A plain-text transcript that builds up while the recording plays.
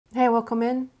Welcome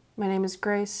in. My name is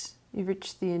Grace. You've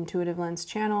reached the Intuitive Lens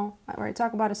channel where I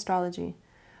talk about astrology.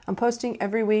 I'm posting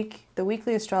every week the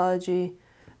weekly astrology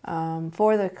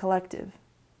for the collective.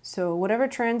 So whatever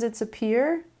transits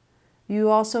appear, you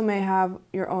also may have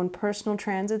your own personal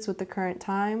transits with the current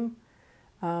time.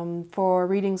 For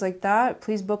readings like that,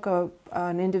 please book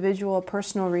an individual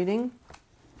personal reading.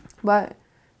 But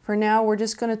for now, we're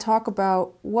just going to talk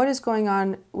about what is going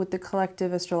on with the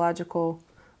collective astrological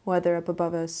weather up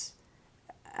above us.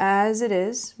 As it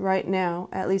is right now,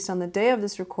 at least on the day of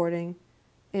this recording,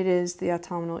 it is the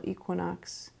autumnal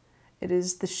equinox. It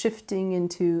is the shifting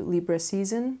into Libra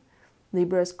season.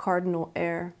 Libra is cardinal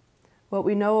air. What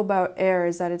we know about air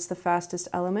is that it's the fastest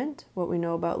element. What we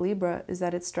know about Libra is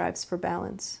that it strives for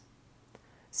balance.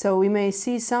 So we may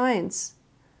see signs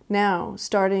now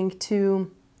starting to,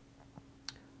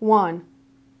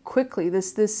 quickly,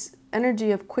 this energy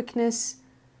of quickness,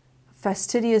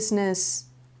 fastidiousness,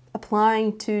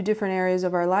 applying to different areas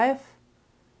of our life.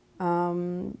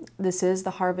 This is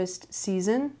the harvest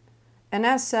season. And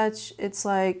as such, it's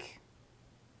like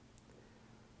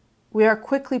we are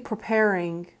quickly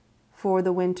preparing for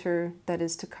the winter that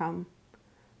is to come.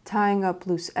 Tying up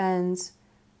loose ends,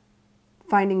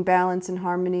 finding balance and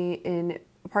harmony in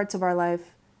parts of our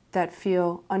life that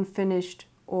feel unfinished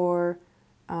or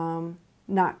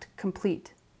not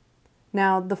complete.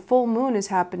 Now, the full moon is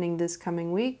happening this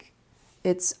coming week.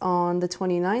 It's on the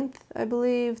 29th, I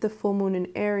believe, the full moon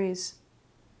in Aries.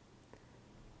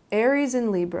 Aries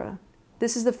in Libra.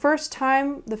 This is the first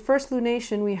time, the first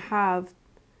lunation we have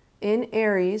in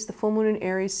Aries, the full moon in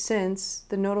Aries, since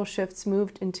the nodal shifts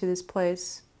moved into this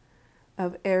place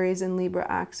of Aries and Libra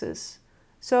axis.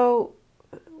 So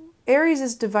Aries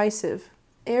is divisive.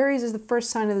 Aries is the first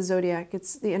sign of the zodiac.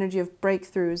 It's the energy of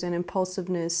breakthroughs and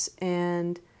impulsiveness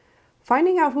and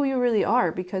finding out who you really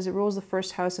are, because it rules the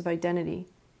first house of identity.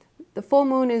 The full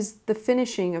moon is the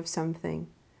finishing of something.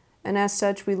 And as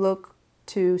such, we look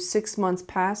to 6 months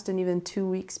past and even 2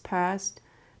 weeks past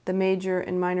the major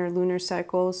and minor lunar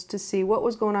cycles to see what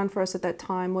was going on for us at that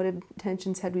time, what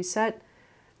intentions had we set,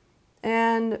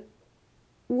 and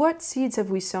what seeds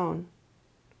have we sown.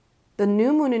 The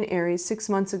new moon in Aries 6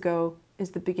 months ago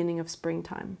is the beginning of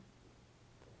springtime.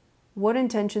 What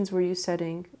intentions were you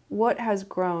setting? What has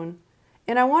grown?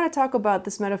 And I want to talk about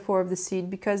this metaphor of the seed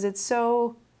because it's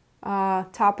so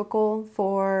topical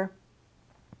for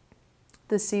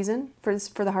this season, for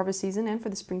the harvest season and for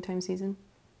the springtime season.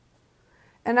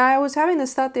 And I was having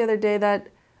this thought the other day that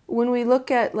when we look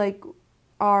at like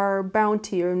our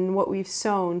bounty or what we've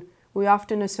sown, we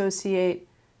often associate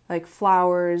like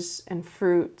flowers and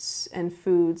fruits and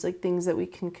foods, like things that we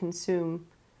can consume.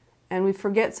 And we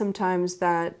forget sometimes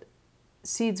that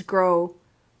seeds grow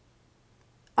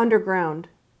underground,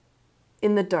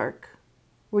 in the dark,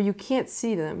 where you can't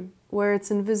see them, where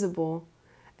it's invisible,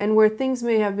 and where things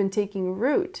may have been taking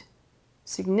root,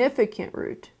 significant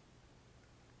root.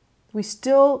 We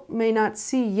still may not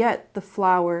see yet the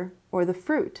flower or the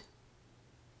fruit.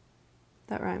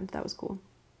 That rhymed, that was cool.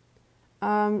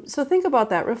 So think about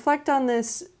that. Reflect on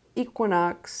this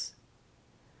equinox,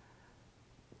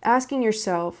 asking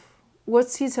yourself, what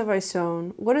seeds have I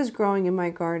sown? What is growing in my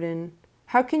garden?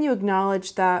 How can you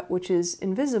acknowledge that which is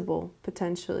invisible,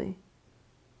 potentially?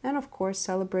 And of course,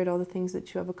 celebrate all the things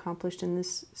that you have accomplished in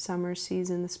this summer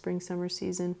season, the spring-summer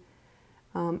season,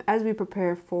 as we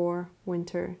prepare for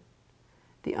winter,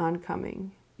 the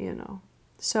oncoming,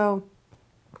 So,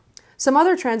 some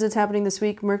other transits happening this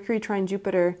week, Mercury trine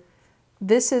Jupiter.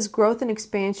 This is growth and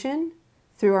expansion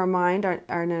through our mind,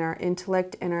 our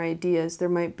intellect, and our ideas. There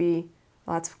might be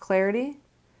lots of clarity.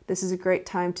 This is a great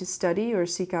time to study or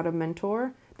seek out a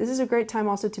mentor. This is a great time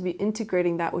also to be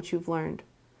integrating that which you've learned.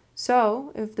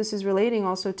 So, if this is relating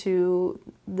also to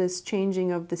this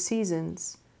changing of the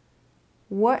seasons,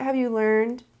 what have you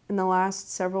learned in the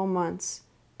last several months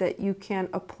that you can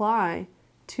apply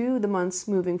to the months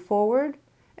moving forward?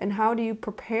 And how do you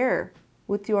prepare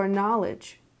with your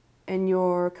knowledge and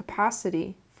your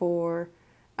capacity for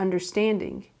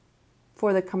understanding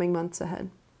for the coming months ahead?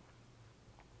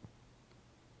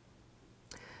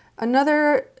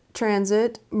 Another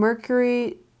transit,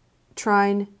 Mercury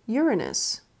trine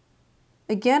Uranus.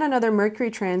 Again, another Mercury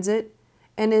transit,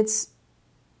 and it's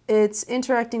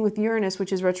interacting with Uranus,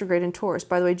 which is retrograde in Taurus.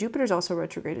 By the way, Jupiter's also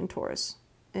retrograde in Taurus,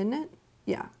 isn't it?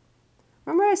 Yeah.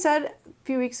 Remember I said a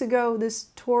few weeks ago this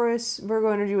Taurus Virgo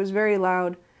energy was very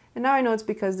loud, and now I know it's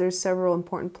because there's several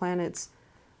important planets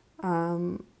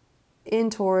in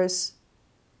Taurus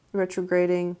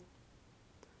retrograding.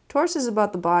 Taurus is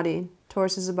about the body.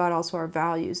 Taurus is about also our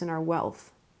values and our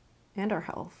wealth and our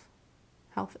health.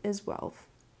 Health is wealth.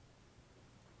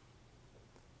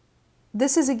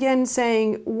 This is again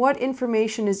saying what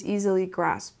information is easily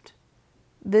grasped.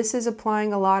 This is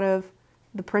applying a lot of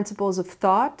the principles of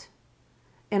thought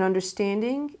and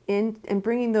understanding and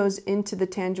bringing those into the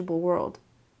tangible world.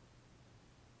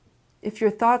 If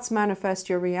your thoughts manifest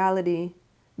your reality,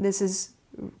 this is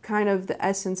kind of the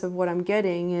essence of what I'm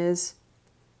getting is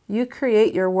you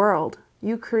create your world.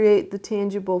 You create the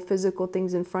tangible physical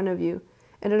things in front of you.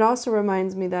 And it also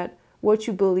reminds me that what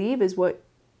you believe is what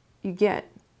you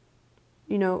get.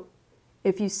 You know,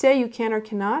 if you say you can or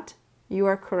cannot, you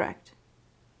are correct.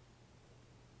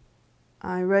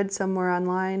 I read somewhere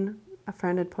online, a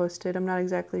friend had posted, I'm not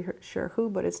exactly sure who,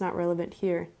 but it's not relevant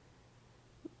here.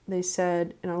 They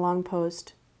said in a long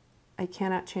post, I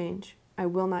cannot change. I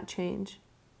will not change.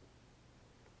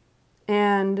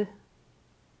 And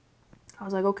I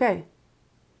was like, okay,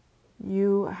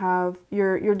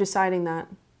 you're deciding that.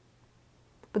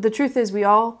 But the truth is we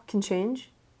all can change.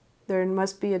 There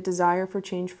must be a desire for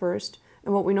change first.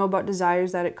 And what we know about desire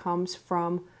is that it comes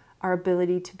from our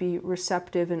ability to be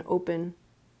receptive and open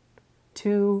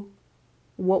to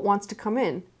what wants to come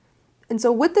in. And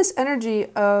so with this energy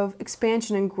of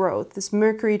expansion and growth, this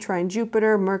Mercury trine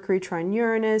Jupiter, Mercury trine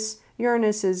Uranus,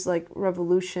 Uranus is like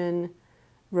revolution,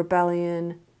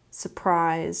 rebellion,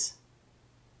 surprise.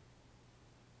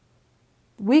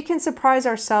 We can surprise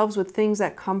ourselves with things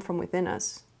that come from within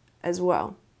us as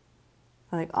well.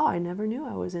 Like, oh, I never knew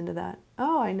I was into that.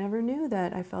 Oh, I never knew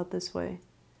that I felt this way.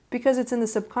 Because it's in the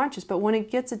subconscious. But when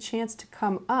it gets a chance to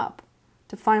come up,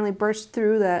 to finally burst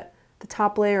through the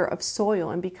top layer of soil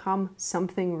and become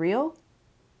something real,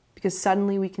 because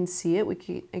suddenly we can see it, we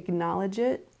can acknowledge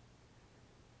it.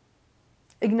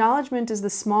 Acknowledgement is the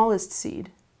smallest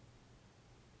seed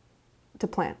to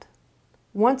plant.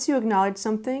 Once you acknowledge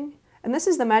something, and this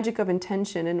is the magic of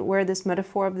intention and where this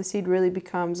metaphor of the seed really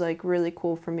becomes like really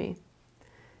cool for me.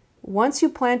 Once you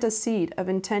plant a seed of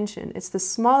intention, it's the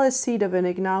smallest seed of an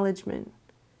acknowledgement.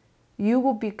 You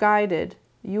will be guided.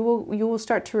 You will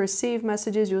start to receive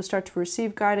messages. You will start to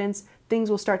receive guidance. Things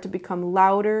will start to become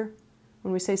louder.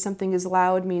 When we say something is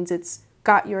loud, means it's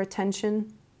got your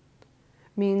attention.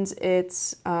 Means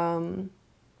it's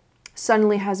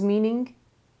suddenly has meaning.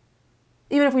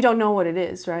 Even if we don't know what it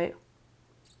is, right?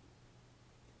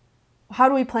 How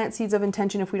do we plant seeds of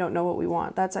intention if we don't know what we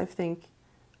want? That's, I think,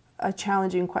 a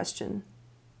challenging question.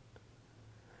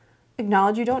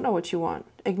 Acknowledge you don't know what you want.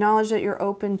 Acknowledge that you're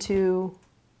open to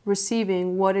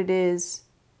receiving what it is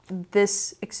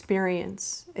this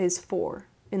experience is for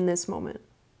in this moment.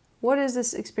 What is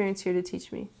this experience here to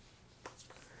teach me?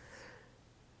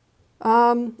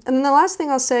 And then the last thing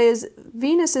I'll say is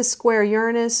Venus is square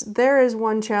Uranus. There is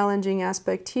one challenging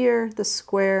aspect here, the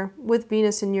square with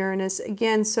Venus and Uranus.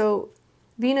 Again, so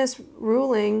Venus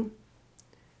ruling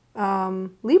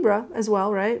Libra as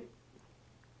well, right?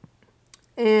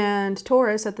 And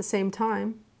Taurus at the same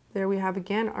time. There we have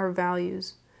again our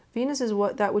values. Venus is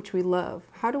that which we love.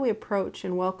 How do we approach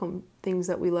and welcome things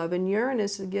that we love? And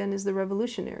Uranus again is the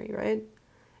revolutionary, right?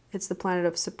 It's the planet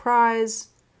of surprise.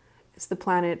 It's the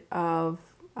planet of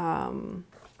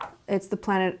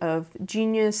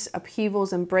genius,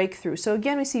 upheavals, and breakthrough. So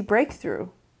again, we see breakthrough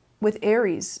with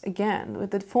Aries again.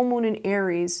 With the full moon in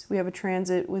Aries, we have a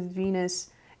transit with Venus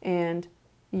and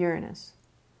Uranus.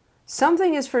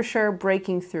 Something is for sure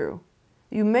breaking through.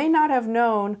 You may not have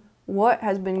known what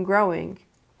has been growing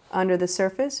under the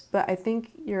surface, but I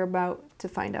think you're about to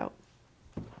find out.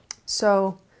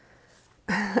 So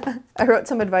I wrote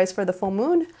some advice for the full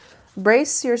moon.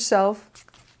 Brace yourself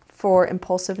for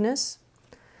impulsiveness,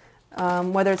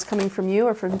 whether it's coming from you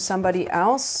or from somebody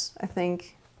else. I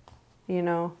think, you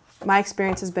know, my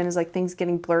experience has been is like things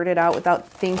getting blurted out without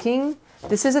thinking.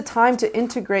 This is a time to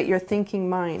integrate your thinking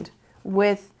mind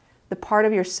with the part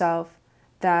of yourself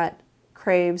that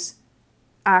craves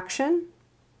action,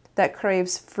 that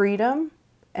craves freedom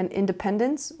and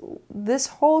independence. This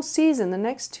whole season, the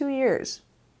next 2 years,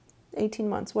 18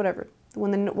 months, whatever,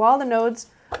 while the nodes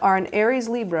are in Aries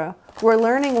Libra, we're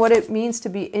learning what it means to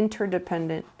be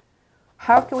interdependent.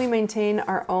 How can we maintain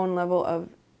our own level of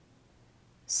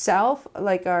self,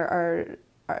 like our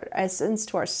essence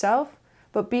to ourself,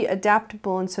 but be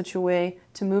adaptable in such a way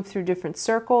to move through different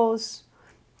circles,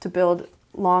 to build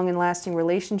long and lasting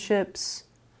relationships,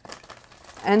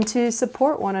 and to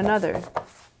support one another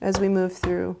as we move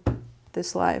through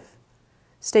this life.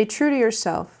 Stay true to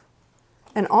yourself.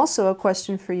 And also a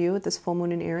question for you with this full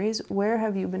moon in Aries, where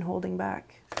have you been holding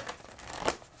back?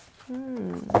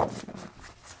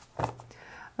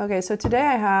 Okay, so today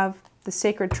I have the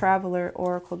Sacred Traveler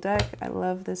Oracle deck. I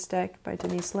love this deck by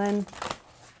Denise Linn.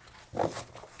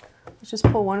 Let's just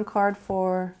pull one card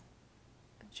for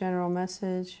a general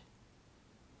message.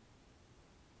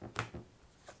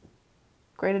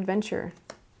 Great adventure.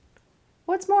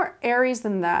 What's more Aries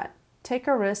than that? Take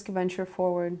a risk, venture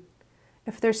forward.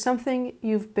 If there's something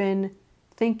you've been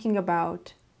thinking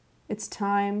about, it's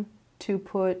time to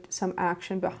put some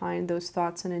action behind those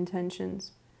thoughts and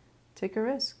intentions. Take a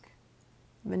risk.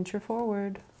 Venture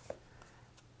forward.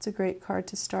 It's a great card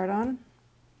to start on.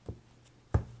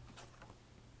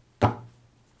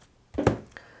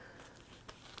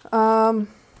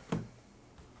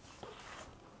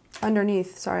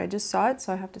 Underneath, sorry, I just saw it,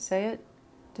 so I have to say it.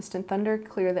 Distant thunder,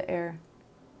 clear the air.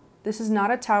 This is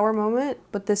not a tower moment,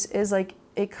 but this is like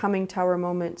a coming tower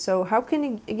moment. So how can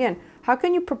you, again, how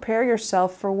can you prepare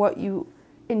yourself for what you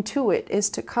intuit is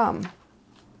to come?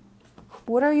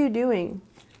 What are you doing?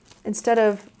 Instead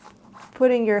of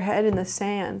putting your head in the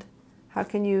sand, how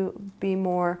can you be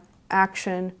more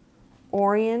action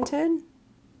oriented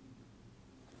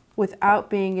without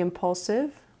being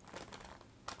impulsive?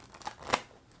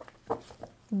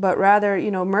 But rather,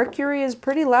 you know, Mercury is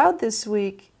pretty loud this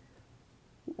week.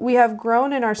 We have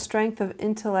grown in our strength of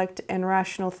intellect and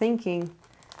rational thinking.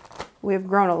 We have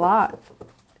grown a lot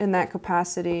in that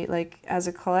capacity, like as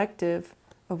a collective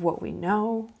of what we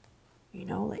know. You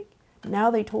know, like now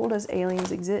they told us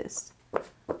aliens exist,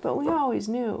 but we always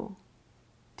knew.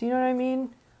 Do you know what I mean?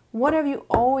 What have you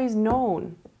always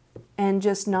known and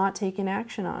just not taken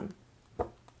action on?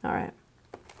 All right,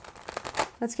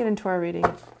 let's get into our reading.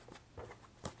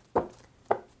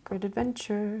 Great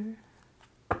adventure.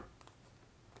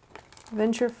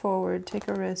 Venture forward, take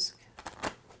a risk.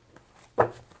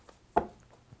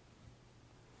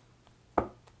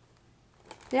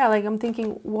 Yeah, like I'm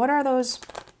thinking, what are those,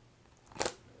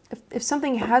 if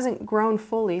something hasn't grown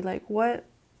fully, like what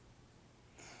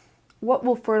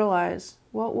will fertilize?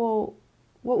 What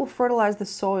will fertilize the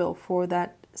soil for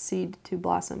that seed to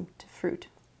blossom to fruit?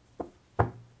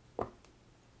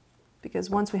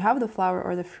 Because once we have the flower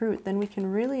or the fruit, then we can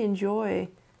really enjoy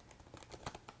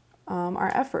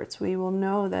our efforts. We will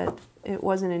know that it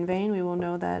wasn't in vain. We will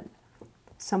know that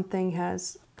something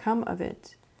has come of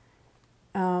it.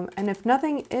 And if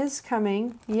nothing is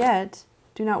coming yet,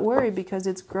 do not worry, because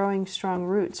it's growing strong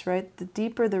roots, right? The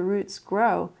deeper the roots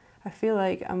grow, I feel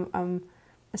like I'm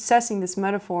assessing this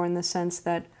metaphor in the sense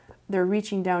that they're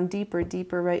reaching down deeper,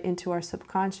 deeper right into our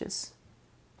subconscious.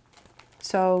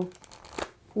 So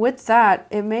with that,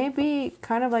 it may be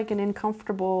kind of like an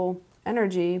uncomfortable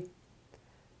energy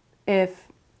if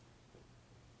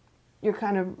you're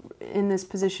kind of in this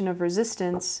position of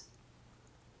resistance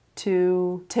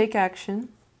to take action,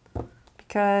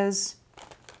 because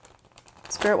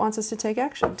Spirit wants us to take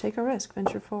action, take a risk,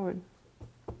 venture forward.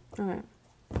 All right.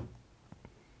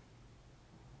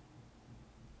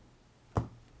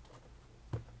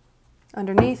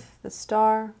 Underneath the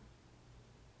star,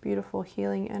 beautiful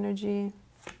healing energy.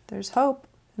 There's hope,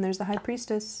 and there's the High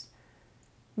Priestess.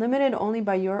 Limited only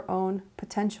by your own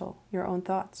potential, your own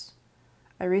thoughts.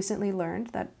 I recently learned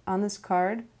that on this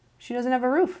card, she doesn't have a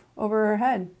roof over her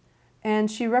head.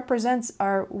 And she represents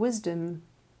our wisdom,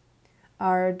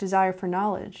 our desire for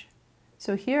knowledge.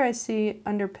 So here I see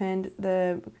underpinned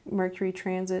the Mercury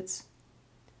transits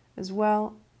as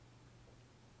well.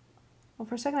 Well,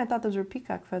 for a second I thought those were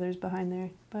peacock feathers behind there,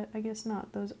 but I guess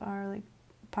not. Those are like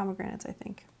pomegranates, I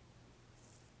think.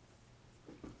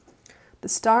 The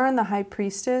star and the High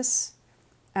Priestess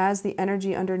as the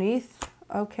energy underneath.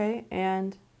 Okay,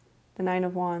 and the Nine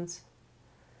of Wands.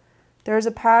 There is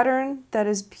a pattern that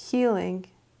is healing.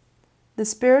 The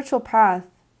spiritual path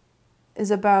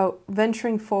is about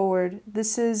venturing forward.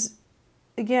 This is,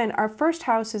 again, our first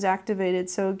house is activated,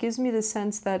 so it gives me the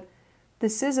sense that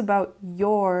this is about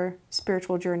your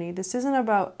spiritual journey. This isn't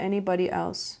about anybody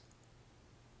else.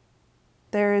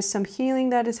 There is some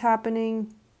healing that is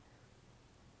happening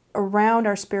around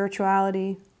our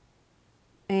spirituality,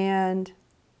 and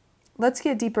let's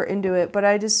get deeper into it.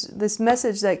 But this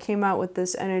message that came out with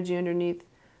this energy underneath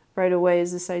right away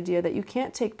is this idea that you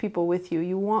can't take people with you.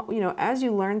 You want, as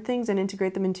you learn things and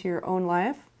integrate them into your own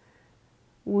life,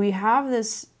 we have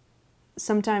this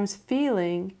sometimes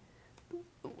feeling,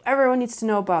 everyone needs to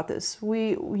know about this.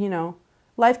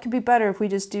 Life could be better if we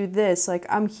just do this. Like,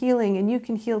 I'm healing and you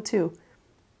can heal too.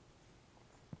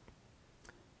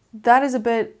 That is a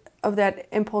bit of that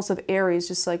impulse of Aries,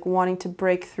 just like wanting to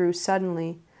break through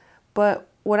suddenly. But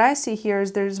what I see here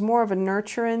is there's more of a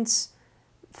nurturance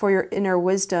for your inner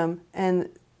wisdom and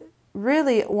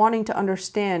really wanting to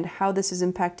understand how this is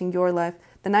impacting your life.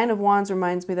 The Nine of Wands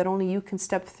reminds me that only you can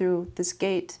step through this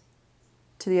gate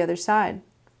to the other side.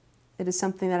 It is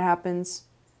something that happens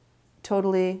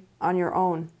totally on your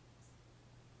own.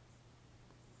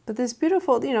 But this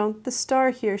beautiful, the star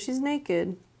here, she's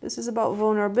naked. This is about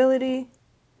vulnerability.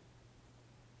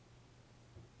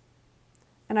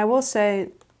 And I will say,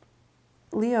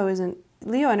 Leo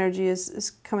energy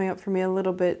is coming up for me a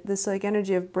little bit. This like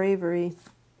energy of bravery.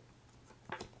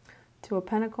 Two of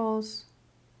Pentacles.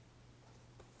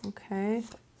 Okay.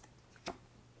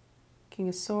 King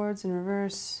of Swords in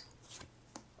reverse.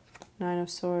 Nine of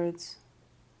Swords.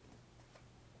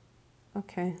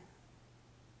 Okay.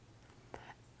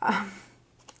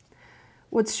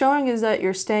 What's showing is that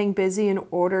you're staying busy in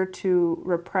order to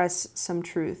repress some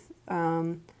truth.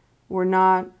 We're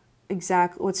not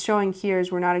exactly, what's showing here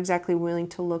is we're not exactly willing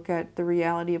to look at the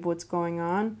reality of what's going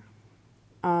on.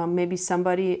 Maybe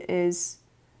somebody is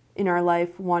in our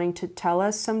life wanting to tell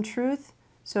us some truth.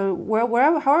 So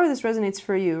however this resonates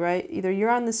for you, right? Either you're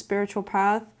on the spiritual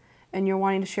path and you're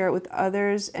wanting to share it with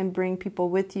others and bring people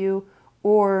with you,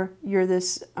 or you're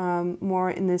this more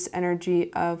in this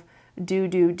energy of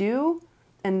do,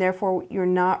 and therefore you're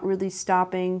not really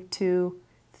stopping to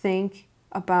think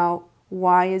about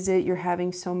why is it you're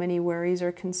having so many worries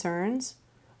or concerns?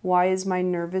 Why is my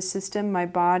nervous system, my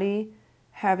body,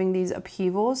 having these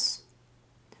upheavals?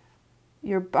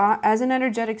 As an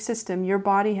energetic system, your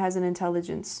body has an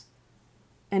intelligence.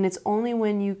 And it's only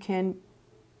when you can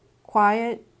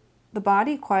quiet the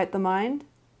body, quiet the mind,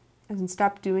 and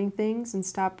stop doing things and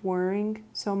stop worrying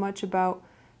so much about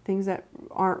things that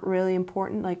aren't really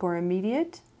important, like or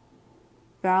immediate.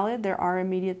 Valid, there are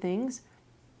immediate things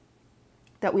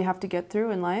that we have to get through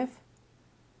in life.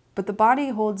 But the body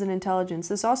holds an intelligence.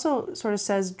 This also sort of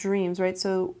says dreams, right?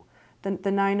 So the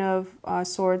Nine of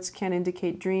Swords can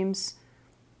indicate dreams.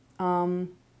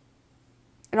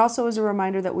 It also is a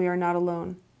reminder that we are not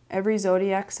alone. Every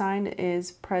zodiac sign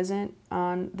is present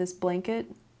on this blanket.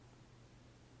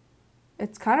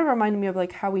 It's kind of reminding me of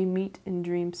like how we meet in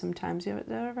dreams sometimes. Did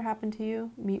that ever happen to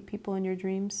you? Meet people in your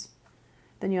dreams?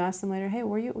 Then you ask them later, hey,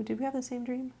 did we have the same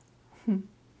dream?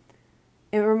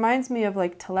 It reminds me of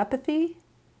like telepathy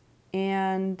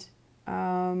and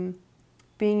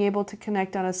being able to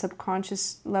connect on a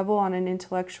subconscious level, on an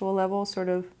intellectual level, sort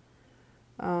of,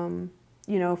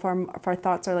 if our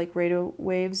thoughts are like radio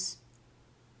waves.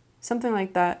 Something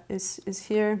like that is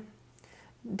here.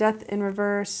 Death in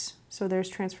reverse. So there's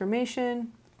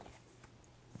transformation.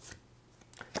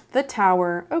 The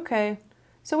Tower. Okay.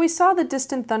 So we saw the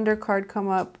Distant Thunder card come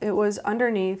up. It was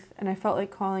underneath, and I felt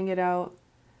like calling it out.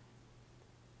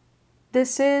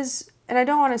 This is, and I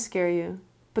don't want to scare you,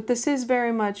 but this is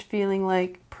very much feeling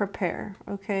like prepare,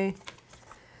 okay?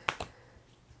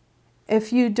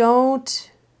 If you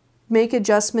don't make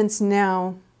adjustments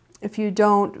now, if you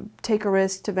don't take a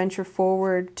risk to venture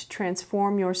forward, to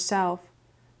transform yourself,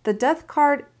 the Death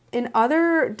card in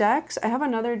other decks, I have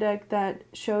another deck that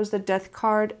shows the Death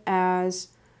card as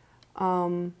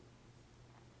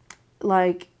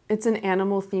like it's an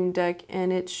animal themed deck,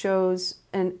 and it shows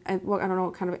well, I don't know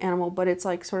what kind of animal, but it's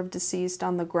like sort of deceased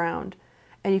on the ground,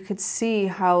 and you could see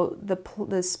how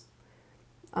this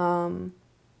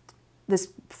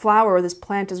flower or this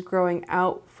plant is growing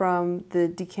out from the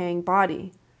decaying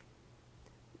body.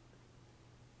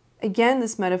 Again,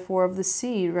 this metaphor of the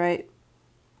seed, right?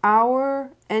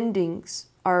 Our endings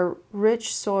are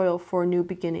rich soil for new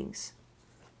beginnings.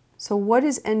 So what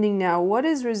is ending now? What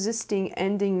is resisting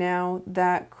ending now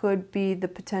that could be the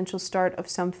potential start of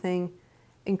something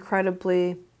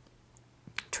incredibly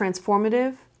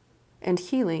transformative and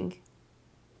healing,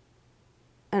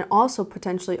 and also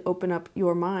potentially open up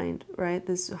your mind, right?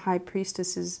 This High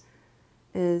Priestess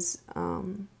is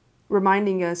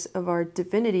reminding us of our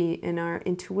divinity and our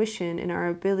intuition and our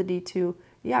ability to,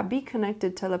 be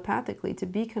connected telepathically, to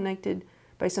be connected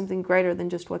by something greater than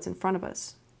just what's in front of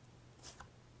us.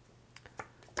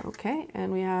 Okay,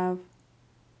 and we have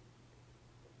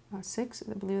six,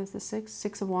 I believe that's the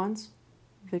Six of Wands,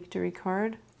 Victory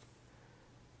card.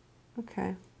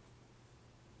 Okay,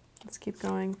 let's keep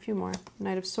going, a few more.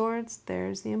 Knight of Swords,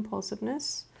 there's the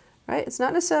Impulsiveness, right? It's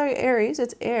not necessarily Aries,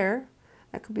 it's air.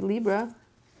 That could be Libra,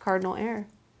 cardinal air.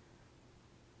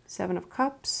 Seven of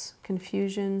Cups,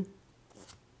 Confusion,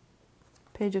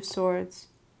 Page of Swords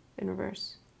in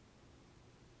reverse.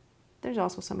 There's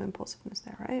also some impulsiveness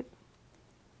there, right?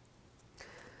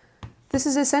 This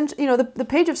is essentially, the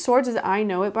Page of Swords, as I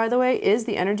know it, by the way, is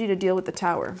the energy to deal with the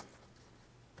Tower.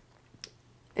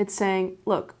 It's saying,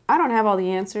 look, I don't have all the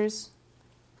answers.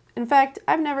 In fact,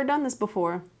 I've never done this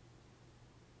before.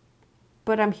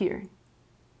 But I'm here.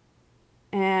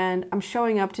 And I'm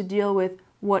showing up to deal with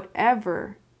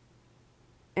whatever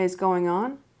is going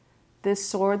on. This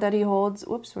sword that he holds,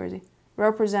 whoops, where is he?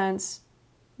 Represents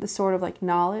the sword of like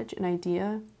knowledge, an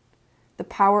idea. The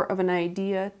power of an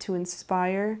idea to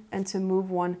inspire and to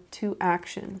move one to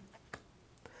action.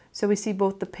 So we see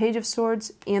both the Page of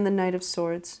Swords and the Knight of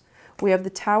Swords. We have the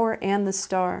Tower and the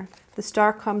Star. The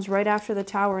Star comes right after the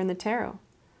Tower in the tarot,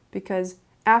 because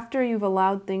after you've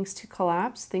allowed things to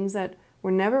collapse, things that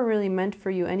were never really meant for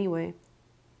you anyway,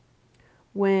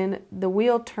 when the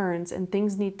wheel turns and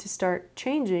things need to start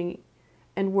changing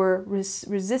and we're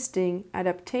resisting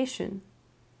adaptation,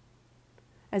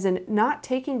 as in not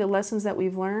taking the lessons that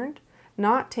we've learned,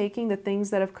 not taking the things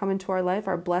that have come into our life,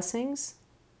 our blessings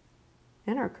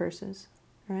and our curses,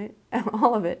 right? And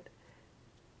all of it.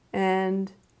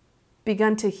 And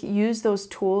begun to use those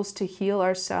tools to heal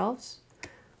ourselves,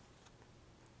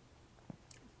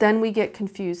 then we get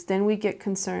confused, then we get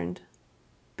concerned,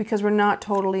 because we're not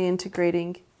totally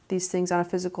integrating these things on a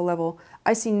physical level.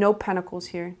 I see no pentacles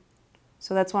here.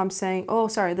 So that's why I'm saying, oh,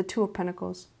 sorry, the Two of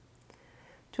Pentacles.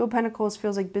 Two of Pentacles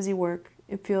feels like busy work.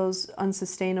 It feels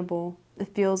unsustainable.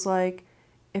 It feels like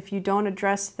if you don't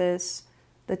address this,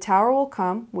 the Tower will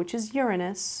come, which is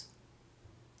Uranus,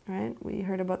 right? We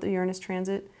heard about the Uranus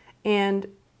transit, and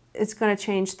it's going to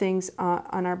change things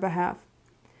on our behalf.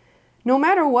 No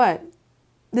matter what,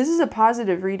 this is a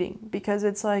positive reading, because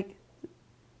it's like,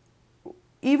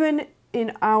 even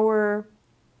in our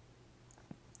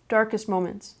darkest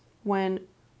moments, when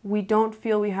we don't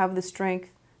feel we have the strength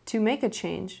to make a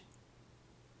change,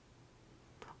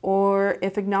 or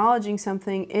if acknowledging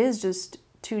something is just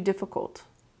too difficult,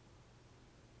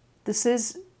 this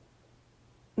is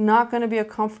not going to be a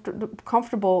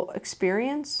comfortable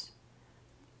experience,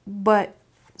 but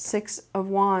Six of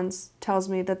Wands tells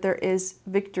me that there is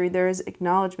victory, there is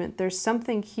acknowledgement, there's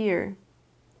something here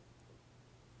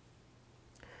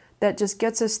that just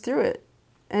gets us through it.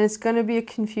 And it's going to be a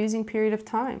confusing period of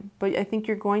time, but I think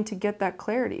you're going to get that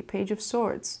clarity. Page of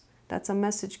Swords, that's a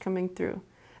message coming through.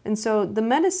 And so the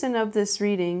medicine of this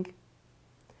reading,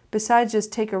 besides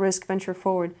just take a risk, venture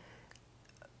forward,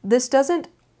 this doesn't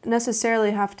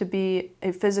necessarily have to be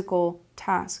a physical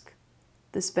task,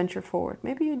 this venture forward.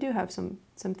 Maybe you do have some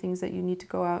things that you need to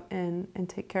go out and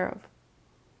take care of.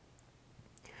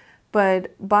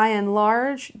 But by and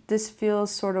large, this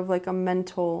feels sort of like a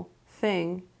mental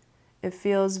thing. It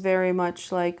feels very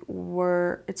much like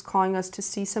it's calling us to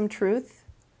see some truth,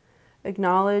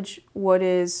 acknowledge what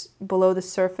is below the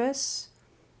surface,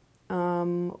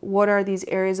 what are these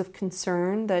areas of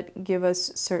concern that give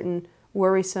us certain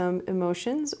worrisome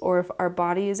emotions, or if our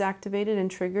body is activated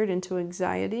and triggered into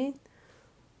anxiety.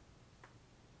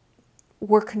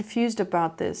 We're confused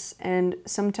about this, and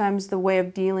sometimes the way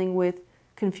of dealing with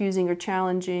confusing or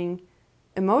challenging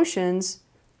emotions,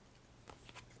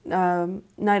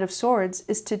 Knight of Swords,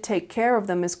 is to take care of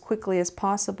them as quickly as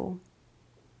possible.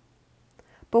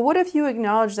 But what if you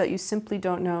acknowledge that you simply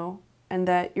don't know, and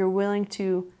that you're willing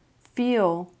to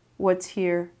feel what's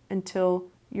here until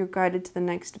you're guided to the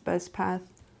next best path?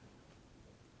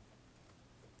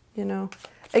 You know,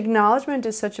 acknowledgement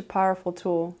is such a powerful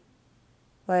tool.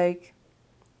 Like,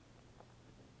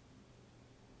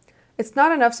 it's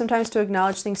not enough sometimes to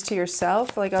acknowledge things to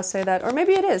yourself. Like, I'll say that, or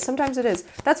maybe it is. Sometimes it is.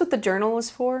 That's what the journal is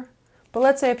for. But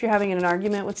let's say if you're having an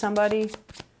argument with somebody,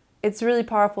 it's really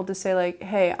powerful to say, like,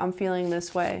 hey, I'm feeling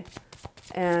this way,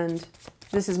 and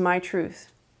this is my truth.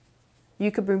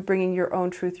 You could be bringing your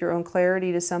own truth, your own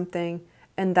clarity to something,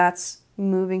 and that's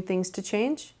moving things to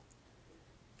change.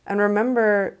 And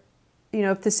remember, you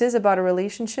know, if this is about a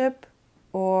relationship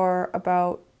or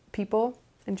about people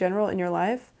in general in your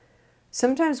life,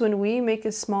 sometimes when we make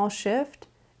a small shift,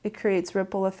 it creates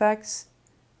ripple effects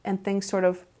and things sort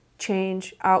of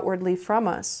change outwardly from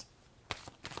us.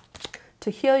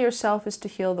 To heal yourself is to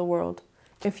heal the world.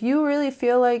 If you really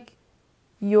feel like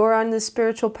you're on this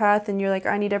spiritual path and you're like,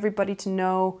 I need everybody to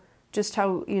know just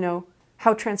how, you know,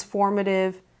 how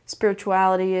transformative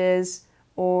spirituality is,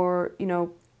 or, you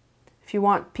know, if you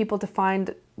want people to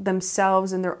find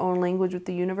themselves in their own language with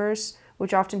the universe,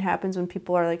 which often happens when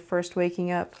people are like first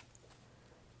waking up,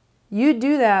 you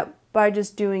do that by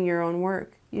just doing your own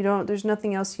work. There's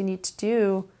nothing else you need to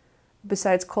do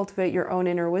besides cultivate your own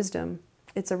inner wisdom.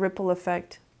 It's a ripple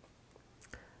effect.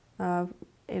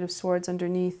 Eight of Swords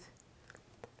underneath.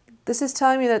 This is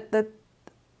telling me that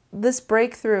this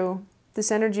breakthrough,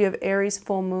 this energy of Aries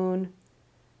full moon,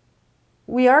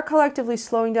 we are collectively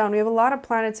slowing down. We have a lot of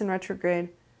planets in retrograde.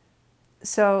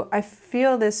 So I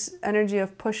feel this energy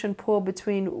of push and pull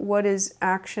between what is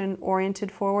action oriented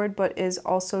forward, but is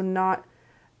also not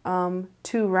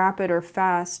too rapid or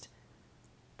fast.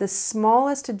 The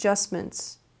smallest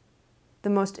adjustments,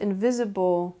 the most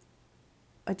invisible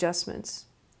adjustments,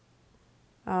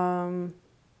 in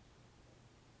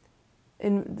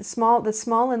the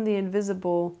small and the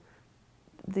invisible,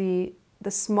 the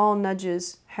small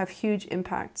nudges have huge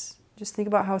impacts. Just think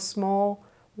about how small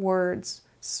words,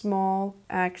 small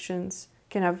actions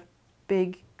can have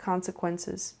big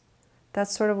consequences.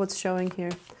 That's sort of what's showing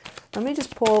here. Let me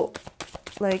just pull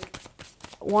like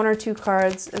 1 or 2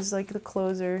 cards as like the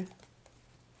closer.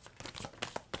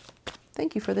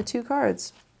 Thank you for the 2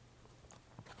 cards.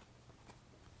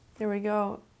 There we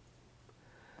go.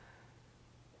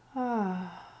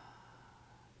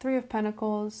 3 of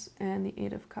Pentacles and the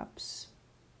 8 of Cups.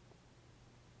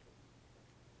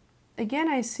 Again,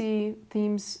 I see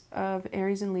themes of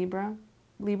Aries and Libra.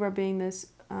 Libra being this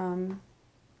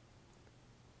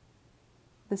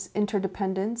this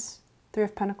interdependence. 3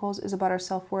 of Pentacles is about our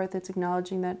self-worth. It's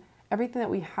acknowledging that everything that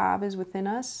we have is within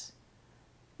us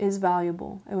is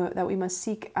valuable, and that we must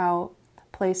seek out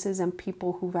places and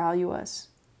people who value us,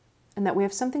 and that we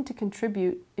have something to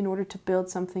contribute in order to build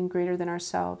something greater than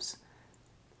ourselves.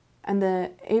 And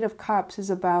the 8 of Cups is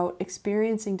about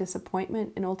experiencing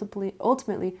disappointment and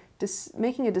ultimately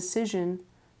making a decision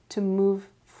to move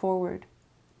forward.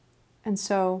 And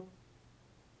so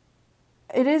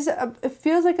it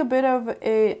feels like a bit of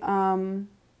a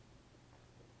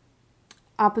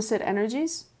opposite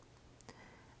energies.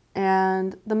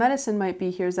 And the medicine might be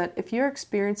here is that if you're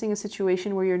experiencing a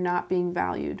situation where you're not being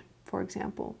valued, for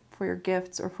example, for your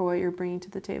gifts or for what you're bringing to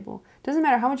the table, it doesn't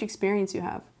matter how much experience you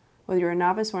have, whether you're a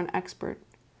novice or an expert,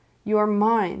 your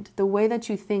mind, the way that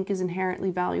you think is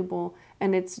inherently valuable,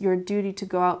 and it's your duty to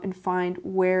go out and find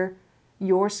where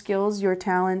your skills, your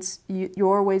talents,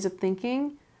 your ways of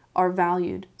thinking are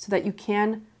valued so that you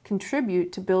can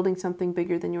contribute to building something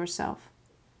bigger than yourself.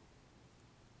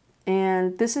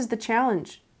 And this is the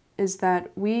challenge, is that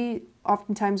we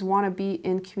oftentimes want to be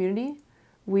in community.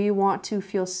 We want to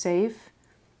feel safe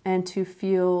and to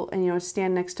feel, and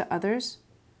stand next to others.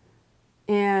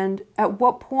 And at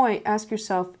what point, ask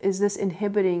yourself, is this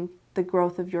inhibiting the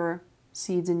growth of your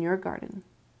seeds in your garden?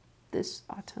 This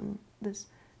autumn, this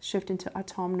shift into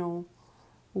autumnal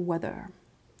weather,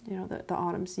 the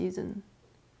autumn season.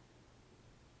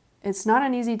 It's not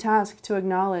an easy task to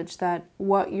acknowledge that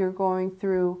what you're going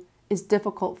through is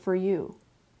difficult for you.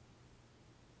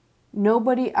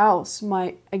 Nobody else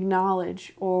might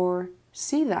acknowledge or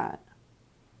see that.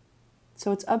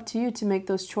 So it's up to you to make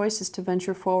those choices to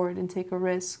venture forward and take a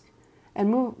risk and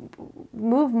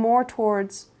move more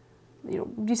towards,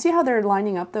 do you see how they're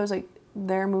lining up those, like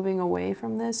they're moving away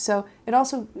from this? So it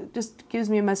also just gives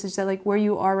me a message that like where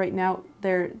you are right now,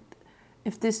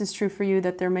 if this is true for you,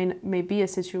 that there may be a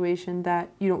situation that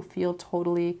you don't feel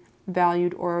totally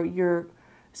valued, or you're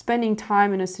spending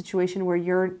time in a situation where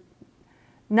you're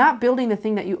not building the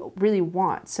thing that you really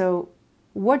want. So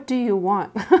what do you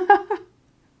want?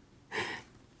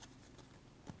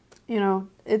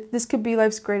 This could be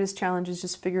life's greatest challenge, is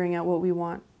just figuring out what we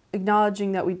want,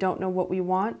 acknowledging that we don't know what we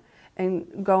want,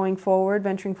 and going forward,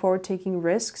 venturing forward, taking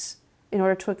risks in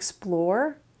order to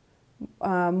explore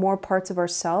more parts of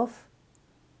ourself.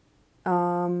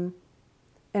 And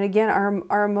again,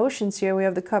 our emotions here, we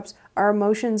have the Cups. Our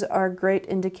emotions are great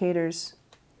indicators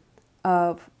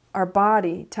of our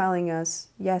body telling us,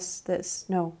 yes, this,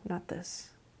 no, not this.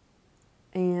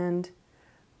 And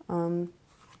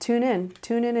tune in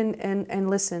and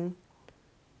listen.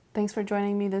 Thanks for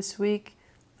joining me this week.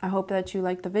 I hope that you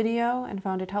liked the video and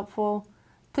found it helpful.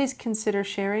 Please consider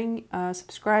sharing,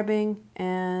 subscribing,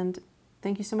 and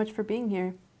thank you so much for being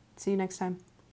here. See you next time.